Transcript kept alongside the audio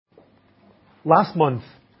Last month,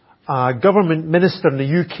 a government minister in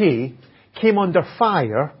the UK came under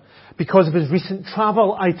fire because of his recent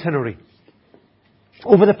travel itinerary.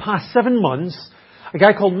 Over the past 7 months, a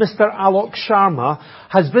guy called Mr. Alok Sharma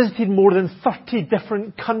has visited more than 30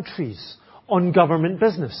 different countries on government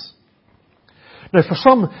business. Now, for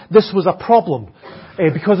some, this was a problem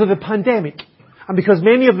because of the pandemic and because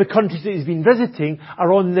many of the countries that he's been visiting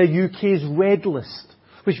are on the UK's red list,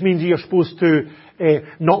 which means you're supposed to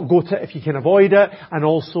not go to it if you can avoid it, and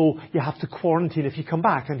also you have to quarantine if you come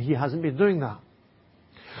back, and he hasn't been doing that.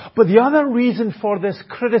 But the other reason for this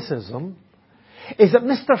criticism is that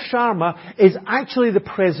Mr. Sharma is actually the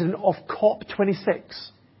president of COP26,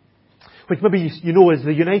 which maybe you know is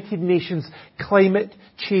the United Nations Climate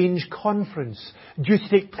Change Conference, due to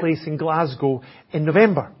take place in Glasgow in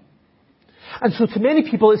November. And so to many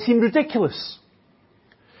people it seemed ridiculous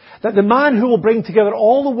that the man who will bring together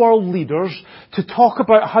all the world leaders to talk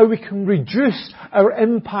about how we can reduce our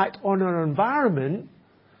impact on our environment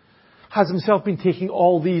has himself been taking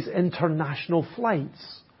all these international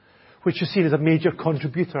flights, which is seen as a major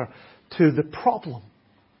contributor to the problem.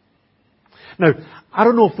 Now, I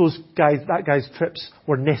don't know if that guy's trips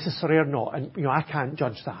were necessary or not, and I can't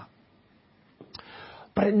judge that.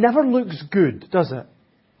 But it never looks good, does it,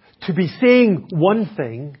 to be saying one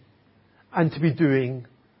thing and to be doing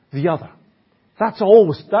the other. That's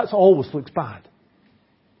always looks bad.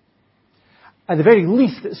 At the very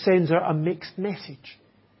least, it sends out a mixed message.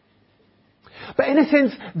 But in a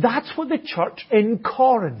sense, that's what the church in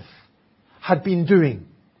Corinth had been doing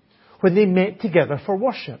when they met together for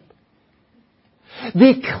worship.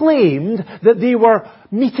 They claimed that they were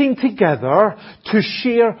meeting together to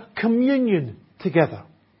share communion together,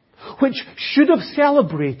 which should have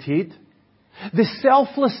celebrated the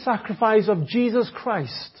selfless sacrifice of Jesus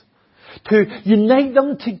Christ to unite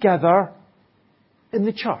them together in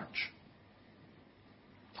the church.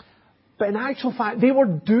 But in actual fact, they were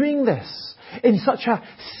doing this in such a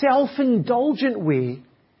self-indulgent way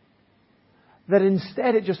that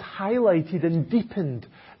instead it just highlighted and deepened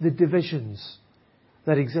the divisions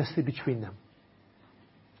that existed between them.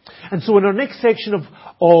 And so in our next section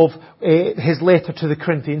of his letter to the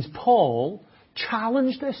Corinthians, Paul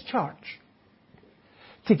challenged this church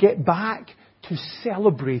to get back to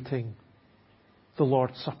celebrating the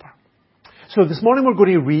Lord's Supper. So this morning we're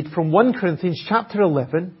going to read from 1 Corinthians chapter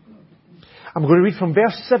 11. I'm going to read from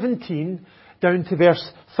verse 17 down to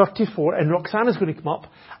verse 34, and Roxana's going to come up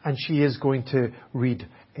and she is going to read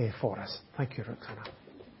for us. Thank you, Roxana.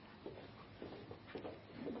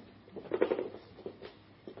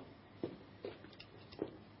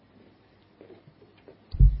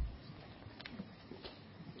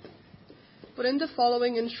 But in the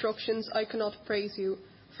following instructions I cannot praise you,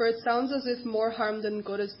 for it sounds as if more harm than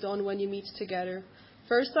good is done when you meet together.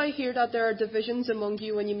 First, I hear that there are divisions among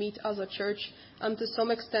you when you meet as a church, and to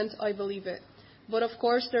some extent I believe it. But of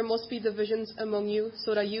course there must be divisions among you,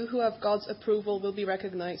 so that you who have God's approval will be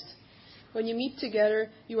recognized. When you meet together,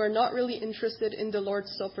 you are not really interested in the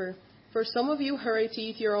Lord's Supper, for some of you hurry to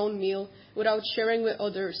eat your own meal without sharing with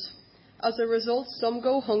others. As a result, some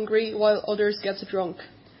go hungry while others get drunk.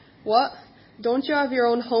 What? Don't you have your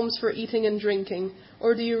own homes for eating and drinking?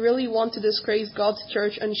 Or do you really want to disgrace God's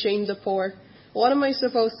church and shame the poor? What am I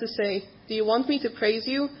supposed to say? Do you want me to praise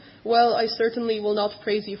you? Well, I certainly will not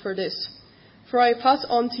praise you for this. For I pass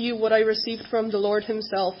on to you what I received from the Lord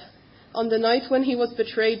himself. On the night when he was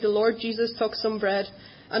betrayed, the Lord Jesus took some bread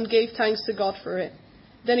and gave thanks to God for it.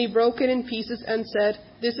 Then he broke it in pieces and said,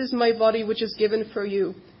 "This is my body which is given for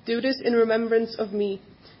you. Do this in remembrance of me."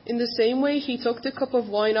 In the same way, he took the cup of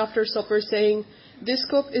wine after supper, saying, "This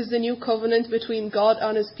cup is the new covenant between God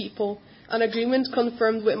and his people, an agreement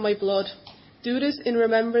confirmed with my blood. Do this in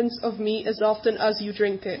remembrance of me as often as you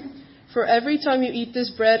drink it. For every time you eat this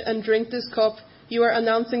bread and drink this cup, you are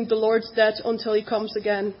announcing the Lord's death until he comes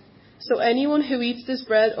again. So anyone who eats this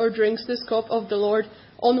bread or drinks this cup of the Lord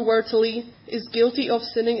unworthily is guilty of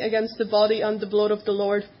sinning against the body and the blood of the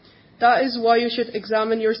Lord. That is why you should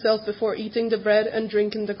examine yourself before eating the bread and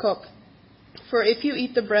drinking the cup. For if you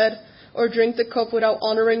eat the bread or drink the cup without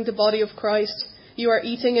honoring the body of Christ, you are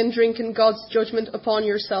eating and drinking God's judgment upon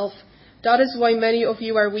yourself. That is why many of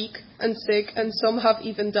you are weak and sick, and some have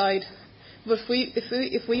even died. But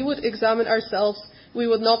if we would examine ourselves, we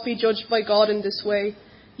would not be judged by God in this way.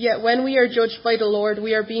 Yet when we are judged by the Lord,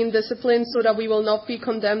 we are being disciplined so that we will not be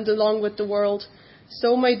condemned along with the world.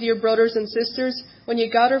 So, my dear brothers and sisters, when you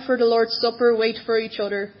gather for the Lord's Supper, wait for each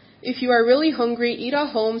other. If you are really hungry, eat at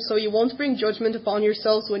home so you won't bring judgment upon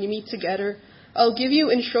yourselves when you meet together. I'll give you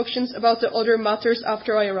instructions about the other matters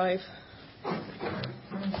after I arrive.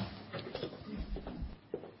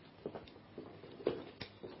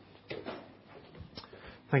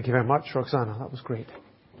 Thank you very much, Roxana. That was great.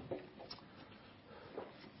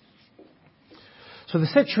 So the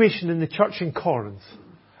situation in the church in Corinth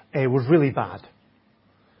was really bad.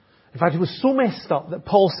 In fact, it was so messed up that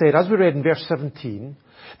Paul said, as we read in verse 17,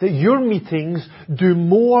 that your meetings do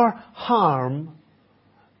more harm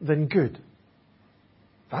than good.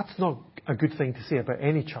 That's not a good thing to say about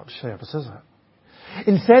any church service, is it?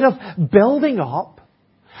 Instead of building up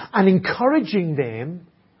and encouraging them,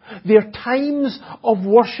 their times of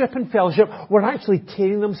worship and fellowship were actually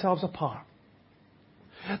tearing themselves apart.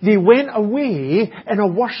 They went away in a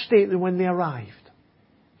worse state than when they arrived.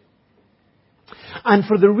 And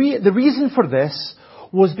for the reason for this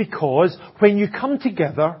was because when you come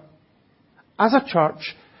together as a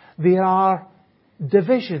church, there are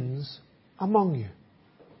divisions among you.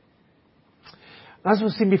 As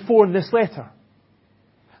we've seen before in this letter,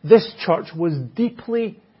 this church was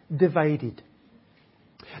deeply divided.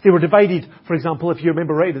 They were divided, for example, if you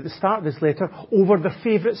remember right at the start of this letter, over their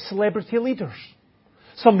favourite celebrity leaders.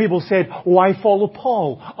 Some people said, oh, I follow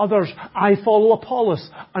Paul. Others, I follow Apollos.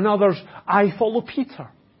 And others, I follow Peter.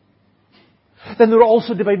 Then they were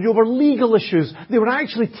also divided over legal issues. They were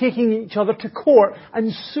actually taking each other to court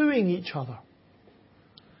and suing each other.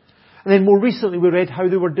 And then more recently we read how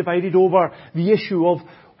they were divided over the issue of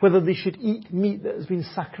whether they should eat meat that has been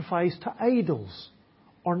sacrificed to idols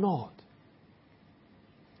or not.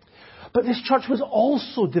 But this church was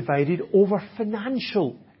also divided over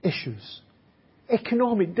financial issues,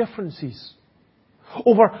 economic differences,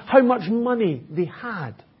 over how much money they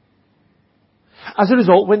had. As a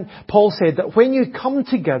result, when Paul said that when you come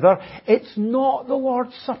together, it's not the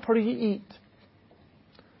Lord's Supper you eat.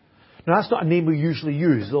 Now that's not a name we usually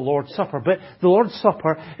use, the Lord's Supper, but the Lord's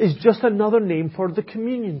Supper is just another name for the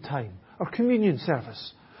communion time, or communion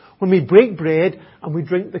service, when we break bread and we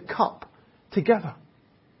drink the cup together.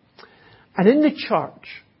 And in the church,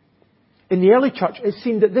 in the early church, it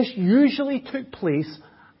seemed that this usually took place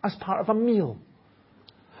as part of a meal.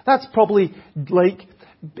 That's probably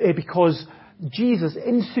because Jesus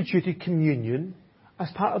instituted communion as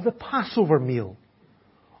part of the Passover meal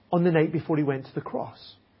on the night before he went to the cross.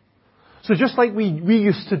 So just like we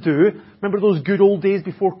used to do, remember those good old days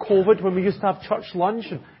before COVID when we used to have church lunch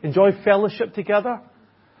and enjoy fellowship together?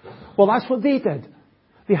 Well, that's what they did.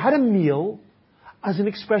 They had a meal as an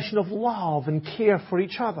expression of love and care for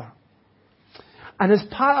each other. And as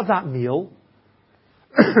part of that meal,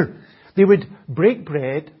 they would break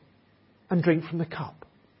bread and drink from the cup.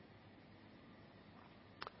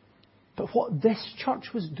 But what this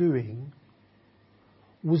church was doing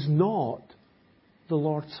was not the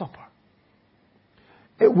Lord's Supper.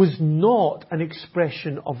 It was not an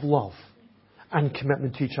expression of love and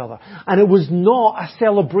commitment to each other. And it was not a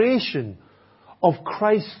celebration of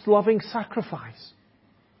Christ's loving sacrifice.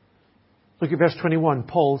 Look at verse 21.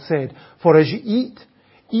 Paul said, "For as you eat,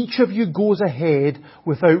 each of you goes ahead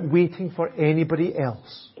without waiting for anybody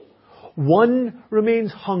else. One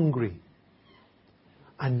remains hungry,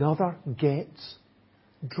 another gets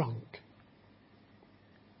drunk."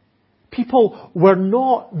 People were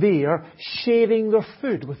not there sharing their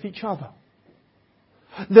food with each other.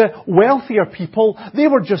 The wealthier people, they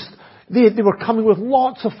were coming with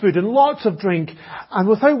lots of food and lots of drink, and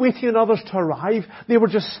without waiting on others to arrive, they were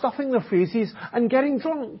just stuffing their faces and getting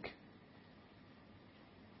drunk.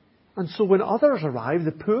 And so when others arrived,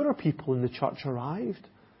 the poorer people in the church arrived,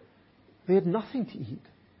 they had nothing to eat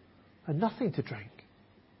and nothing to drink.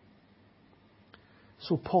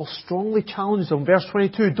 So Paul strongly challenged them. Verse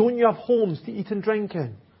 22, don't you have homes to eat and drink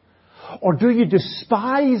in? Or do you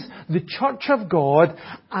despise the church of God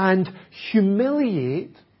and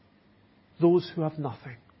humiliate those who have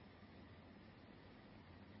nothing?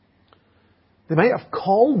 They might have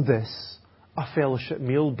called this a fellowship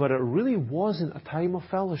meal, but it really wasn't a time of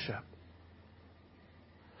fellowship.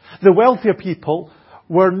 The wealthier people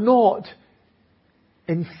were not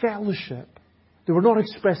in fellowship. They were not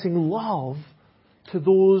expressing love to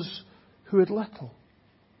those who had little.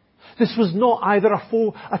 This was not either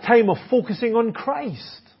a time of focusing on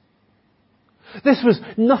Christ. This was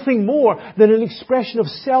nothing more than an expression of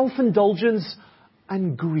self-indulgence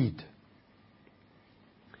and greed.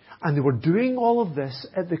 And they were doing all of this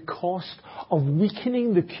at the cost of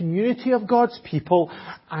weakening the community of God's people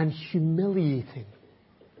and humiliating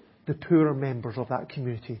the poorer members of that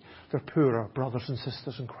community, their poorer brothers and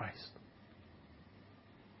sisters in Christ.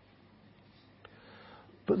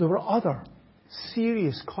 But there were other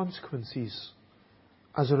serious consequences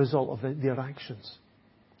as a result of their actions.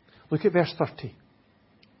 Look at verse 30.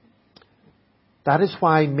 That is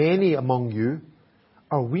why many among you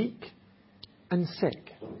are weak and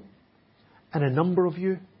sick, and a number of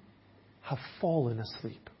you have fallen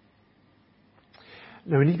asleep.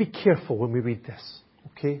 Now we need to be careful when we read this.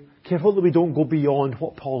 Okay? Careful that we don't go beyond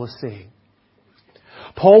what Paul is saying.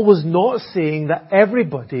 Paul was not saying that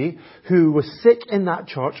everybody who was sick in that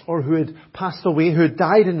church or who had passed away, who had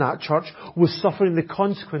died in that church, was suffering the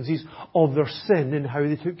consequences of their sin in how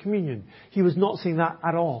they took communion. He was not saying that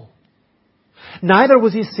at all. Neither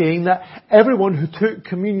was he saying that everyone who took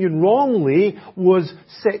communion wrongly was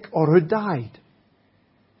sick or who died.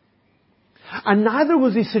 And neither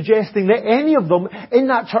was he suggesting that any of them in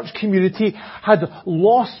that church community had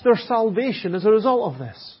lost their salvation as a result of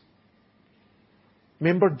this.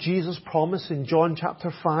 Remember Jesus' promise in John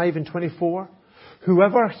chapter 5 and 24?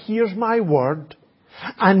 Whoever hears my word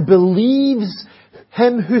and believes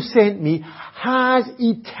him who sent me has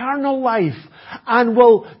eternal life and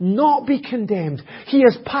will not be condemned. He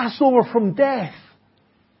has passed over from death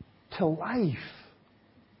to life.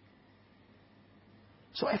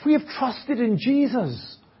 So if we have trusted in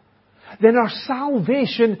Jesus, then our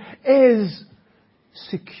salvation is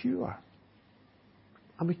secure.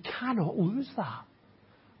 And we cannot lose that.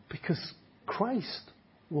 Because Christ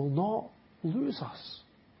will not lose us.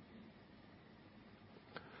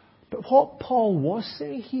 But what Paul was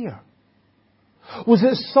saying here was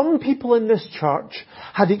that some people in this church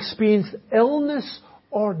had experienced illness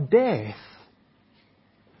or death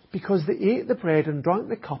because they ate the bread and drank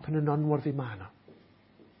the cup in an unworthy manner.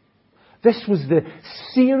 This was the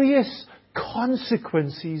serious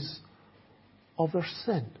consequences of their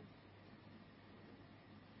sin.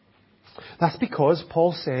 That's because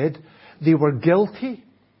Paul said they were guilty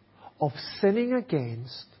of sinning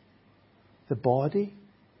against the body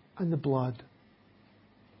and the blood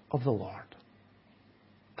of the Lord.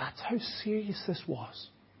 That's how serious this was.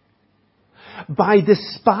 By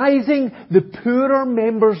despising the poorer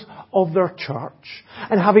members of their church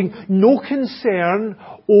and having no concern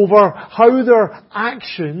over how their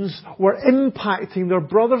actions were impacting their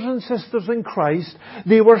brothers and sisters in Christ,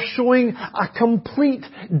 they were showing a complete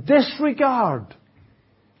disregard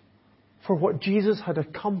for what Jesus had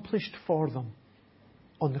accomplished for them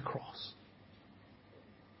on the cross.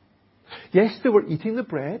 Yes, they were eating the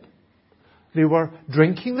bread. They were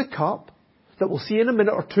drinking the cup that we'll see in a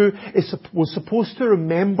minute or two was supposed to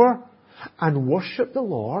remember and worship the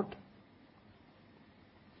Lord.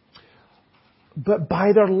 But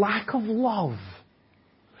by their lack of love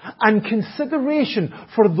and consideration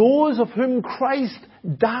for those of whom Christ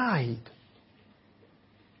died,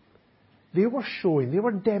 they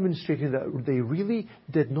were demonstrating that they really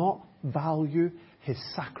did not value His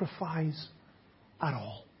sacrifice at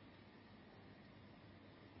all.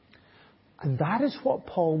 And that is what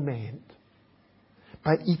Paul meant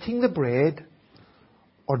by eating the bread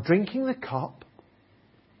or drinking the cup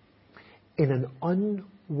in an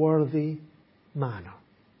unworthy manner.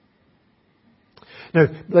 Now,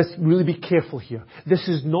 let's really be careful here. This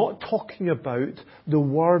is not talking about the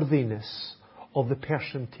worthiness of the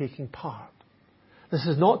person taking part. This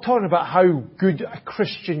is not talking about how good a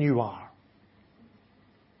Christian you are.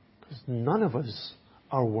 Because none of us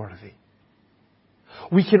are worthy.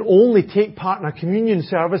 We can only take part in a communion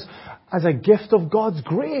service as a gift of God's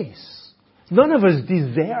grace. None of us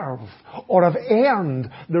deserve or have earned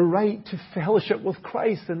the right to fellowship with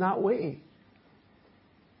Christ in that way.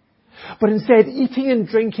 But instead, eating and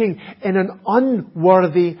drinking in an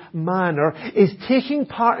unworthy manner is taking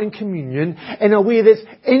part in communion in a way that's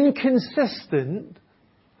inconsistent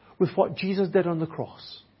with what Jesus did on the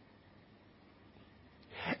cross.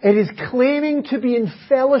 It is claiming to be in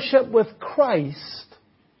fellowship with Christ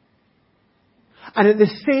and at the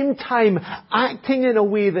same time acting in a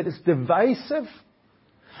way that is divisive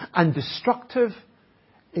and destructive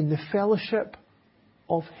in the fellowship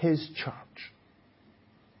of His church.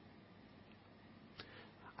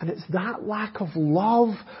 And it's that lack of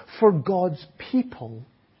love for God's people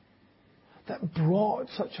that brought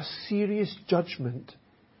such a serious judgment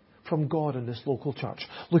from God in this local church.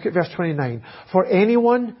 Look at verse 29. For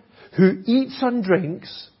anyone who eats and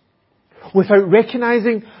drinks without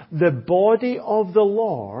recognizing the body of the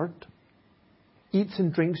Lord eats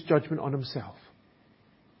and drinks judgment on himself.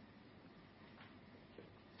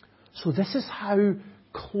 So this is how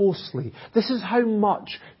closely, this is how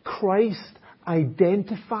much Christ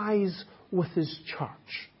identifies with His church.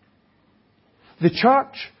 The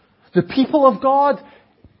church, the people of God,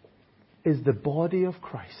 is the body of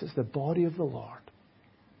Christ. It's the body of the Lord.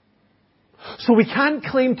 So we can't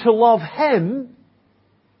claim to love Him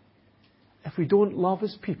if we don't love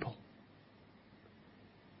His people.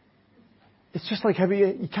 It's just like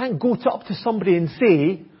you can't go up to somebody and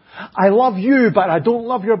say, I love you, but I don't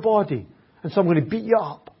love your body, and so I'm going to beat you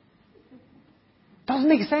up. Doesn't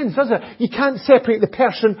make sense, does it? You can't separate the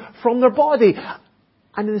person from their body.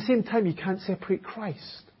 And at the same time, you can't separate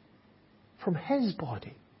Christ from His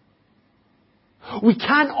body. We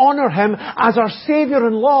can't honour Him as our Saviour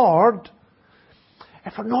and Lord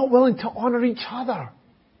if we're not willing to honour each other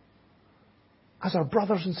as our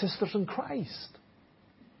brothers and sisters in Christ.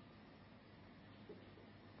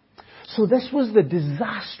 So this was the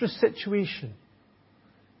disastrous situation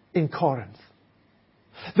in Corinth.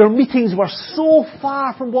 Their meetings were so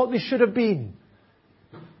far from what they should have been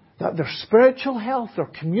that their spiritual health, their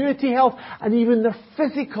community health, and even their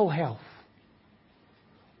physical health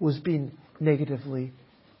was being negatively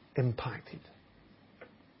impacted.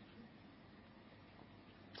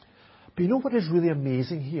 But you know what is really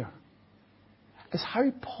amazing here? Is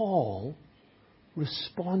how Paul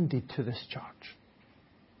responded to this church.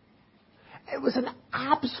 It was an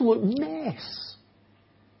absolute mess.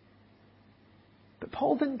 But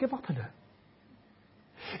Paul didn't give up on it.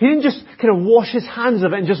 He didn't just kind of wash his hands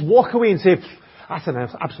of it and just walk away and say, that's an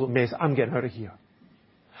absolute mess, I'm getting out of here.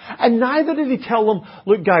 And neither did he tell them,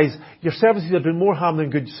 look guys, your services are doing more harm than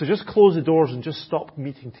good, so just close the doors and just stop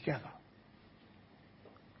meeting together.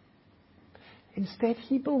 Instead,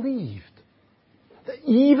 he believed that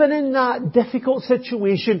even in that difficult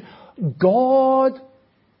situation, God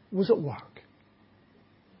was at work.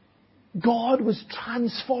 God was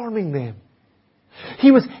transforming them.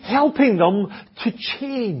 He was helping them to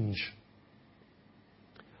change.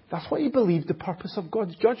 That's what he believed the purpose of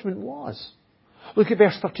God's judgment was. Look at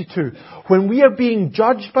verse 32. When we are being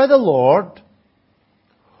judged by the Lord,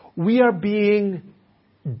 we are being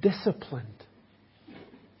disciplined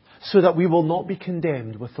so that we will not be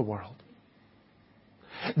condemned with the world.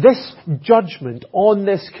 This judgment on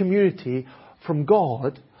this community from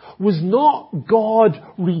God was not God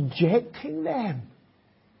rejecting them.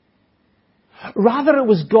 Rather, it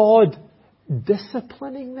was God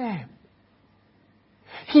disciplining them.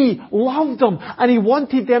 He loved them and He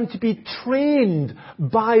wanted them to be trained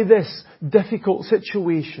by this difficult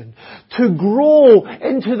situation, to grow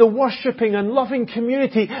into the worshipping and loving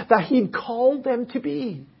community that He'd called them to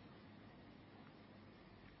be.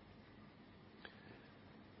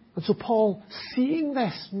 And so Paul, seeing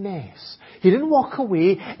this mess, he didn't walk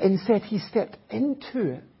away. Instead, he stepped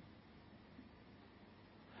into it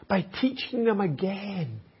by teaching them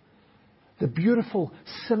again the beautiful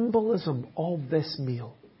symbolism of this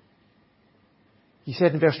meal. He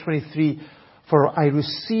said in verse 23, "For I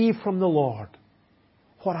received from the Lord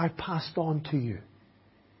what I passed on to you."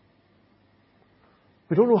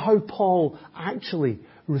 We don't know how Paul actually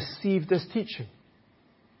received this teaching.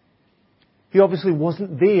 He obviously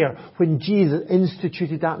wasn't there when Jesus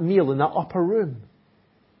instituted that meal in that upper room.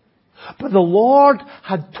 But the Lord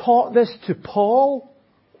had taught this to Paul,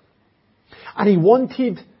 and He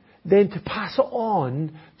wanted then to pass it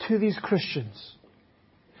on to these Christians.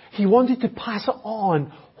 He wanted to pass it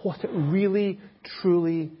on what it really,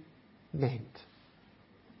 truly meant.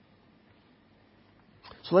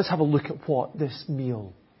 So let's have a look at what this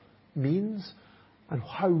meal means and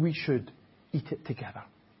how we should eat it together.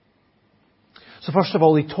 So first of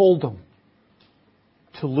all, He told them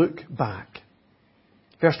to look back.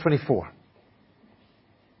 Verse 24.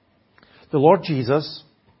 The Lord Jesus,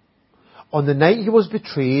 on the night He was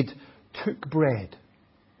betrayed, took bread.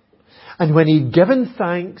 And when He'd given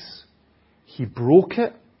thanks, He broke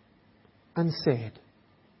it and said,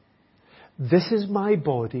 "This is my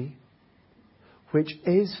body, which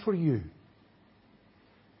is for you.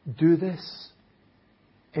 Do this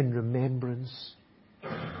in remembrance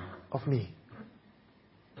of me."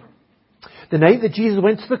 The night that Jesus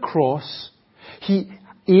went to the cross, He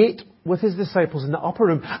ate with His disciples in the upper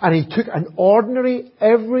room, and He took an ordinary,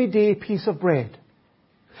 everyday piece of bread.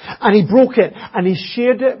 And He broke it, and He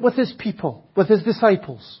shared it with His people, with His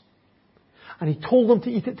disciples. And He told them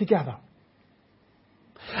to eat it together.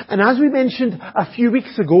 And as we mentioned a few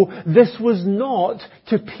weeks ago, this was not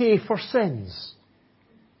to pay for sins.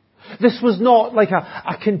 This was not like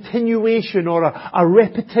a continuation or a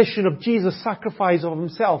repetition of Jesus' sacrifice of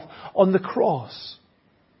Himself on the cross.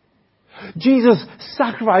 Jesus'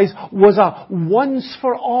 sacrifice was a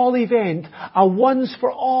once-for-all event, a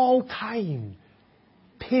once-for-all time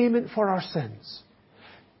payment for our sins.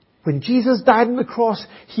 When Jesus died on the cross,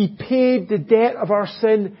 He paid the debt of our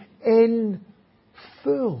sin in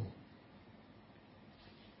full.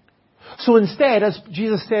 So instead, as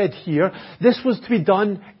Jesus said here, this was to be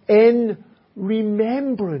done in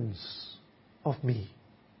remembrance of me.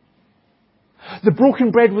 The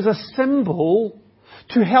broken bread was a symbol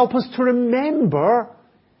to help us to remember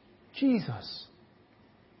Jesus.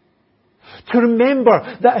 To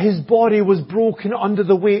remember that His body was broken under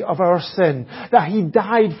the weight of our sin. That He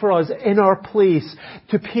died for us in our place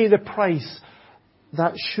to pay the price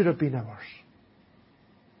that should have been ours.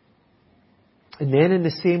 And then in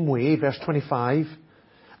the same way, verse 25,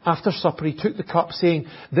 after supper He took the cup saying,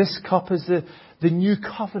 "This cup is the new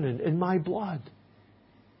covenant in my blood.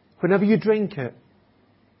 Whenever you drink it,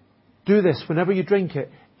 do this whenever you drink it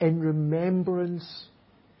in remembrance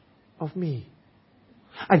of me."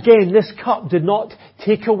 Again, this cup did not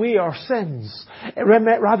take away our sins.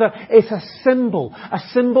 Rather, it's a symbol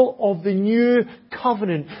of the new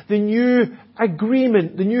covenant, the new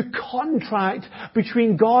agreement, the new contract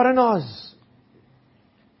between God and us,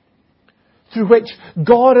 through which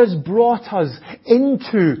God has brought us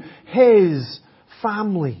into His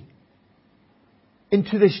family,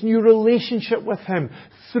 into this new relationship with Him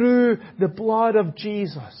through the blood of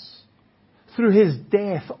Jesus, through His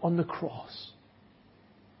death on the cross.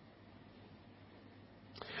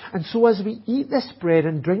 And so as we eat this bread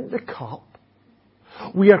and drink the cup,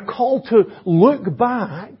 we are called to look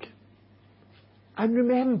back and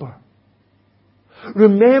remember.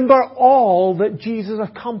 Remember all that Jesus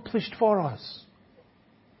accomplished for us.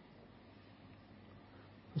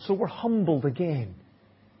 And so we're humbled again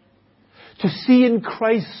to see in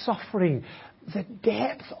Christ's suffering the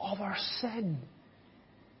depth of our sin.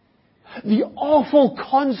 The awful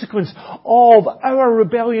consequence of our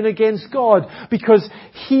rebellion against God, because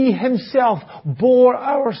He Himself bore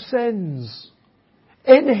our sins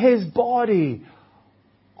in His body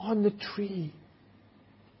on the tree.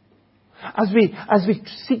 As we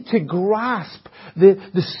seek to grasp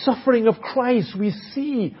the suffering of Christ, we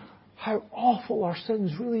see how awful our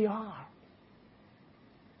sins really are.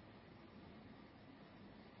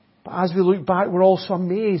 But as we look back, we're also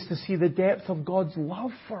amazed to see the depth of God's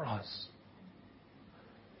love for us.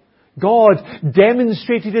 God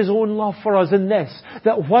demonstrated His own love for us in this,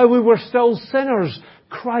 that while we were still sinners,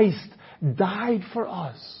 Christ died for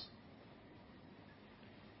us.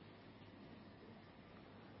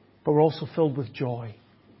 But we're also filled with joy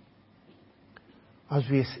as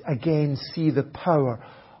we again see the power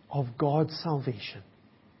of God's salvation.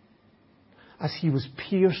 As He was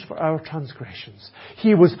pierced for our transgressions,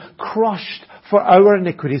 He was crushed for our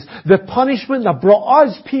iniquities. The punishment that brought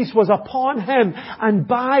us peace was upon Him, and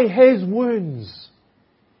by His wounds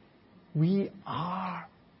we are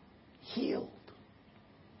healed.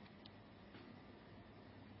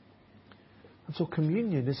 And so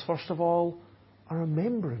communion is first of all a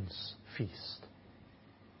remembrance feast.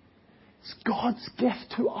 It's God's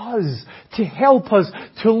gift to us to help us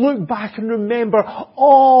to look back and remember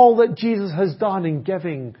all that Jesus has done in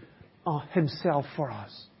giving Himself for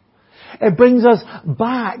us. It brings us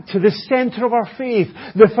back to the centre of our faith,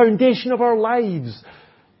 the foundation of our lives,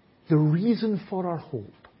 the reason for our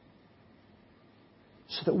hope,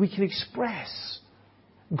 so that we can express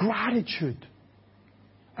gratitude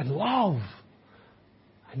and love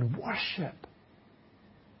and worship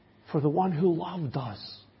for the one who loved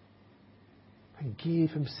us and gave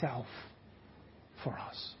Himself for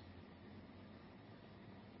us.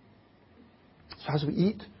 So as we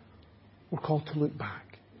eat, we're called to look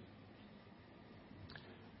back.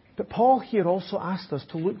 But Paul here also asked us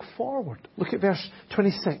to look forward. Look at verse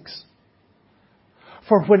 26.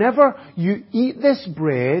 For whenever you eat this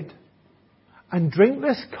bread and drink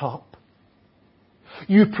this cup,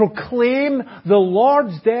 you proclaim the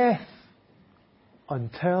Lord's death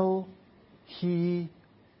until He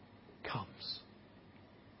comes.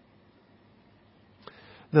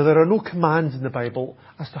 Now, there are no commands in the Bible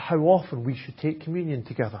as to how often we should take communion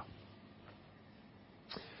together.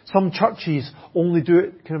 Some churches only do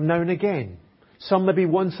it kind of now and again. Some maybe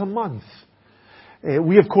once a month.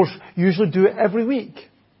 We, of course, usually do it every week.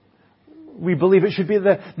 We believe it should be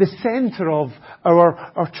the centre of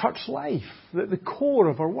our church life, the core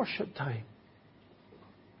of our worship time.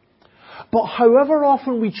 But however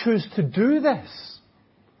often we choose to do this,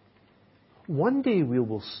 one day we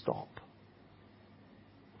will stop.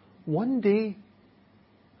 One day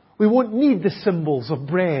we won't need the symbols of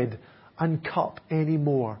bread and cup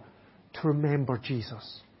anymore to remember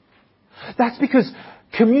Jesus. That's because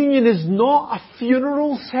communion is not a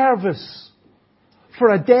funeral service for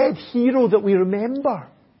a dead hero that we remember,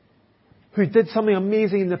 who did something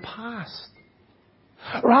amazing in the past.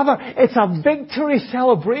 Rather, it's a victory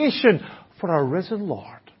celebration for our risen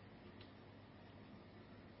Lord.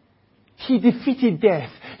 He defeated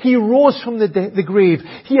death. He rose from the grave.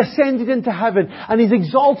 He ascended into heaven. And He's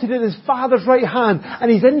exalted at His Father's right hand. And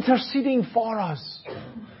He's interceding for us.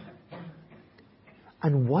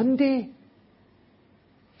 And one day,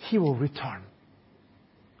 He will return.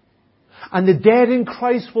 And the dead in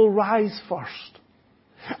Christ will rise first.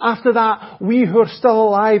 After that, we who are still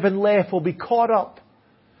alive and left will be caught up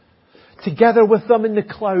together with them in the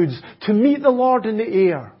clouds to meet the Lord in the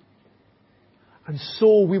air. And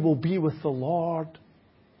so we will be with the Lord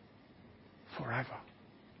forever.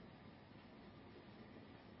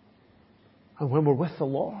 And when we're with the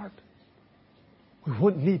Lord, we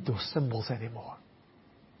won't need those symbols anymore.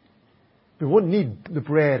 We won't need the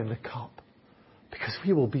bread and the cup, because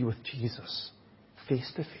we will be with Jesus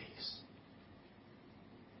face to face.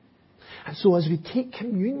 And so as we take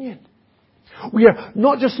communion, we are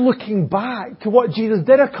not just looking back to what Jesus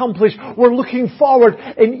did accomplish, we're looking forward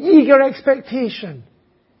in eager expectation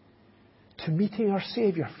to meeting our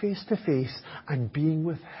Saviour face to face and being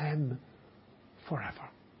with Him forever.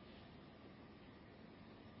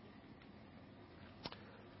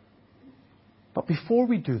 But before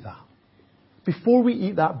we do that, before we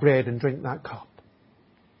eat that bread and drink that cup,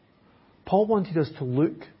 Paul wanted us to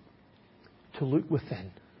look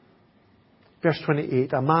within. Verse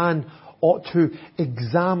 28, a man ought to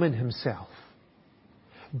examine himself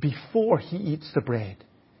before he eats the bread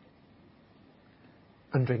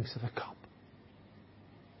and drinks of the cup.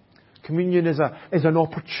 Communion is an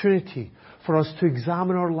opportunity for us to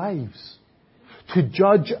examine our lives, to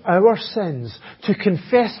judge our sins, to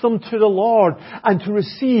confess them to the Lord, and to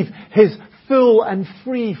receive His full and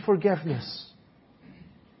free forgiveness.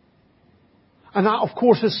 And that, of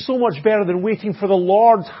course, is so much better than waiting for the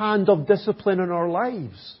Lord's hand of discipline in our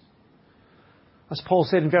lives. As Paul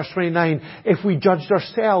said in verse 29, if we judged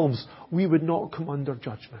ourselves, we would not come under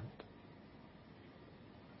judgment.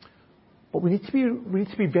 But we need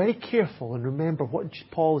to be very careful and remember what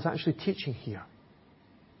Paul is actually teaching here.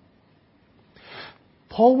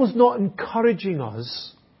 Paul was not encouraging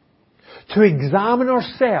us to examine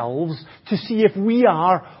ourselves to see if we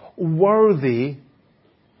are worthy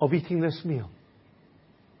of eating this meal.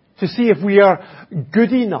 To see if we are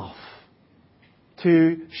good enough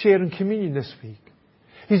to share in communion this week.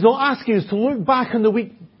 He's not asking us to look back on the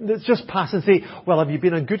week that's just passed and say, well, have you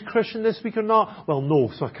been a good Christian this week or not? Well,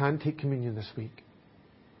 no, so I can't take communion this week.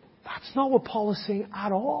 That's not what Paul is saying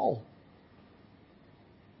at all.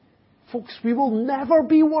 Folks, we will never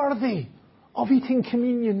be worthy of eating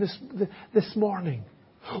communion this morning.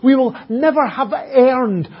 We will never have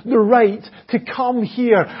earned the right to come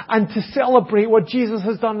here and to celebrate what Jesus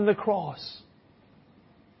has done on the cross.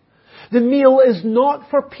 The meal is not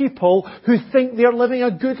for people who think they're living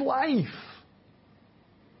a good life.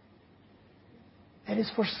 It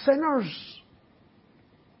is for sinners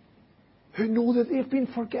who know that they've been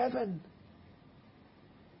forgiven.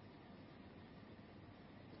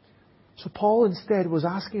 So Paul instead was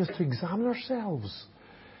asking us to examine ourselves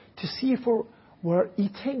to see if we're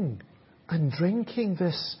eating and drinking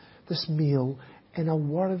this meal in a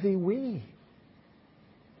worthy way.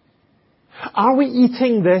 Are we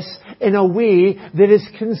eating this in a way that is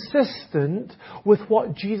consistent with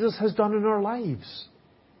what Jesus has done in our lives?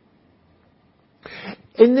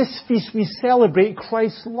 In this feast we celebrate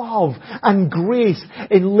Christ's love and grace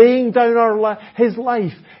in laying down His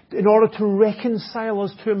life in order to reconcile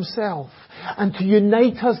us to Himself and to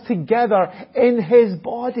unite us together in His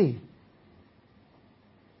body.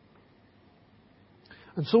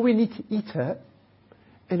 And so we need to eat it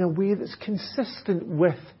in a way that's consistent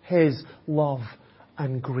with His love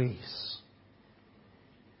and grace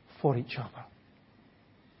for each other.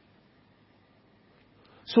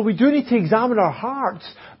 So we do need to examine our hearts,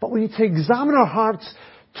 but we need to examine our hearts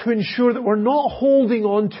to ensure that we're not holding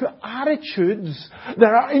on to attitudes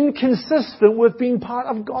that are inconsistent with being part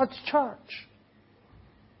of God's church.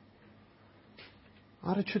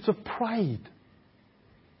 Attitudes of pride,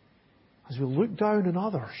 as we look down on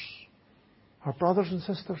others, our brothers and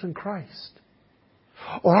sisters in Christ.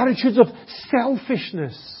 Or attitudes of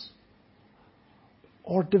selfishness,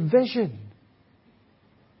 or division,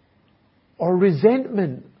 or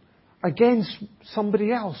resentment against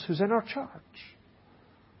somebody else who's in our church.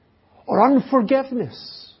 Or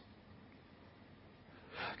unforgiveness.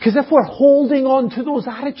 Because if we're holding on to those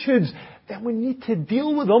attitudes, then we need to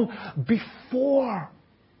deal with them before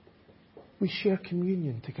we share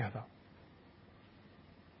communion together.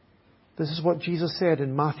 This is what Jesus said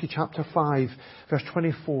in Matthew chapter 5, verse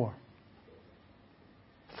 24.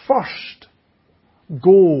 First,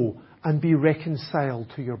 go and be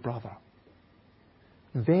reconciled to your brother.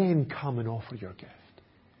 Then come and offer your gift.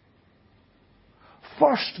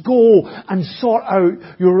 First go and sort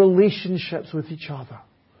out your relationships with each other.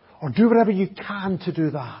 Or do whatever you can to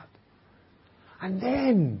do that. And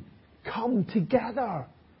then come together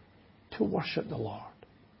to worship the Lord.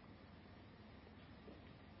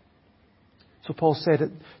 So So Paul said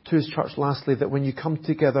it to his church lastly, that when you come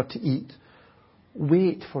together to eat,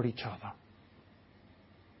 wait for each other.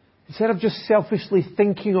 Instead of just selfishly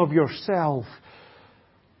thinking of yourself,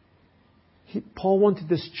 Paul wanted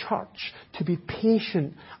this church to be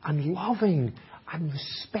patient and loving and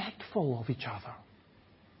respectful of each other.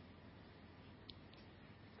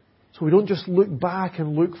 So we don't just look back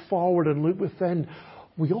and look forward and look within.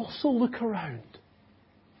 We also look around.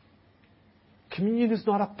 Communion is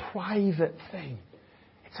not a private thing.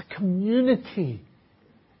 It's a community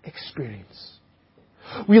experience.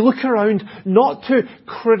 We look around not to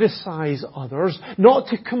criticize others, not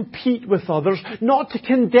to compete with others, not to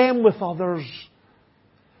condemn with others,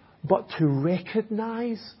 but to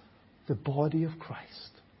recognize the body of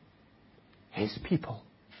Christ, His people,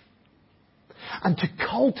 and to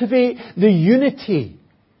cultivate the unity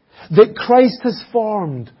that Christ has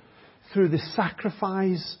formed through the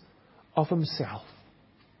sacrifice of Himself,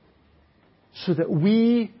 so that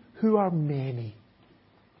we who are many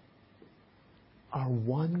are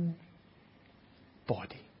one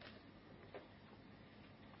body.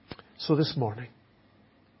 So this morning,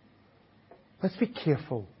 let's be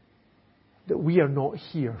careful that we are not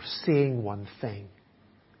here saying one thing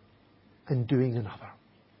and doing another.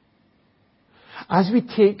 As we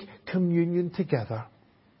take communion together,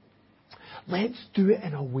 let's do it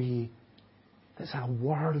in a way that's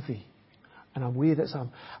unworthy, in a way that's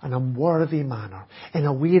an unworthy manner, in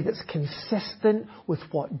a way that's consistent with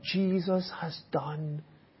what Jesus has done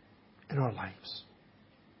in our lives.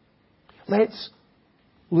 Let's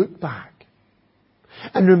look back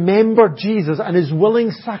and remember Jesus and His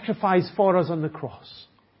willing sacrifice for us on the cross.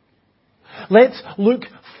 Let's look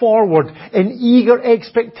forward in eager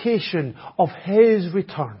expectation of His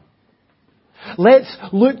return. Let's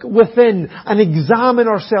look within and examine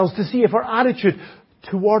ourselves to see if our attitude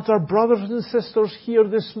towards our brothers and sisters here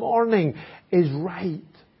this morning is right.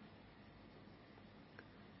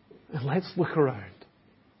 And let's look around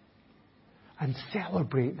and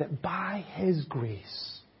celebrate that by His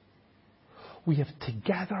grace we have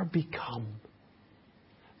together become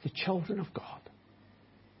the children of God.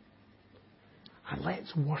 And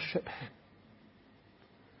let's worship Him.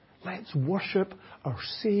 Let's worship our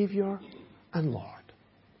Saviour and Lord,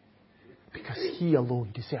 because He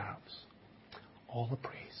alone deserves all the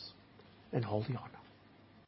praise and all the honour.